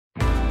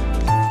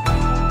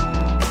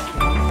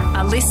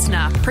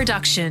listener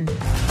production.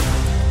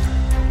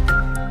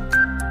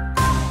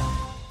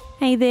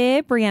 Hey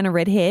there, Brianna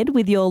Redhead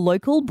with your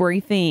local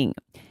briefing.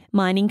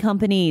 Mining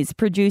companies,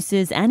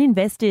 producers and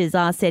investors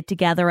are set to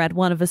gather at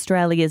one of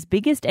Australia's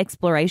biggest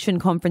exploration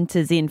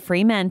conferences in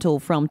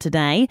Fremantle from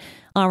today.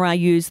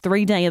 RIU's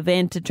three-day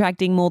event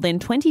attracting more than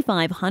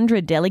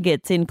 2,500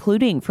 delegates,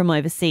 including from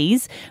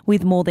overseas,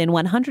 with more than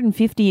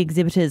 150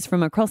 exhibitors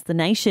from across the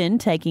nation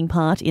taking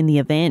part in the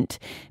event.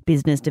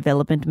 Business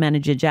Development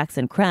Manager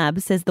Jackson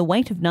Crabb says the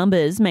weight of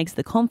numbers makes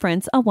the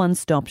conference a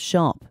one-stop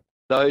shop.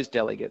 Those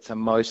delegates are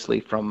mostly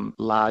from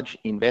large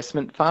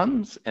investment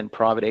funds and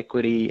private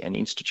equity and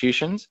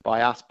institutions.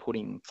 By us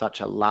putting such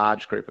a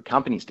large group of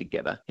companies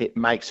together, it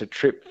makes a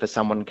trip for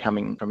someone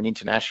coming from an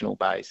international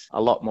base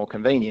a lot more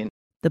convenient.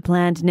 The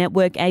planned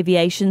network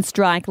aviation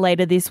strike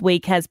later this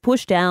week has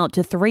pushed out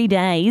to 3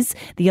 days.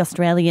 The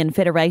Australian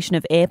Federation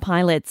of Air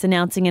Pilots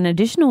announcing an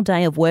additional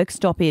day of work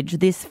stoppage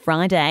this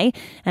Friday.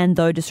 And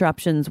though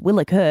disruptions will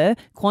occur,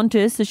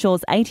 Qantas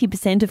assures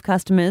 80% of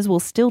customers will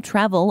still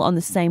travel on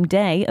the same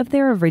day of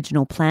their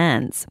original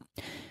plans.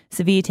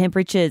 Severe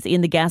temperatures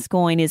in the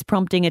Gascoyne is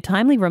prompting a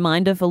timely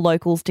reminder for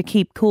locals to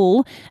keep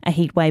cool. A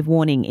heatwave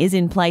warning is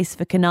in place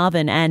for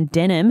Carnarvon and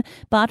Denham,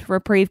 but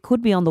reprieve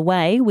could be on the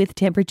way, with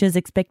temperatures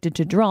expected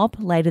to drop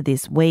later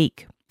this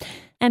week.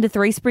 And a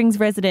Three Springs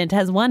resident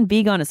has won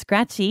big on a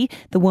scratchie,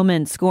 the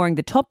woman scoring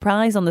the top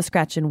prize on the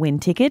Scratch and Win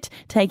ticket,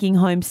 taking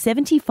home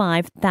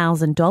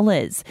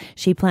 $75,000.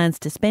 She plans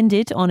to spend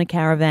it on a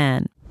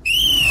caravan.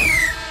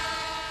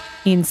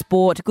 In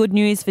sport, good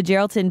news for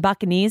Geraldton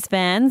Buccaneers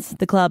fans.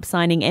 The club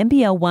signing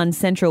NBL 1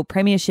 Central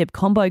Premiership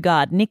combo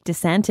guard Nick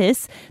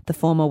DeSantis. The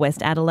former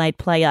West Adelaide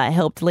player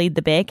helped lead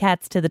the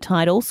Bearcats to the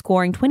title,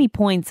 scoring 20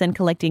 points and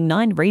collecting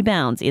 9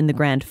 rebounds in the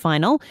grand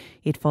final.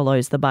 It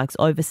follows the Bucks'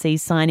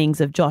 overseas signings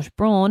of Josh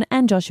Braun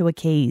and Joshua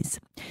Keys.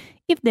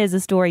 If there's a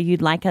story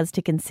you'd like us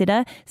to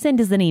consider,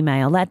 send us an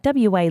email at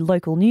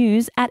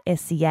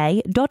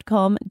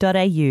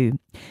walocalnews@sca.com.au.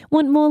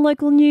 Want more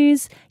local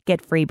news?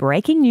 Get free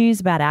breaking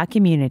news about our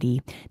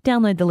community.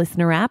 Download the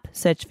Listener app,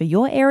 search for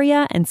your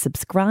area and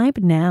subscribe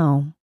now.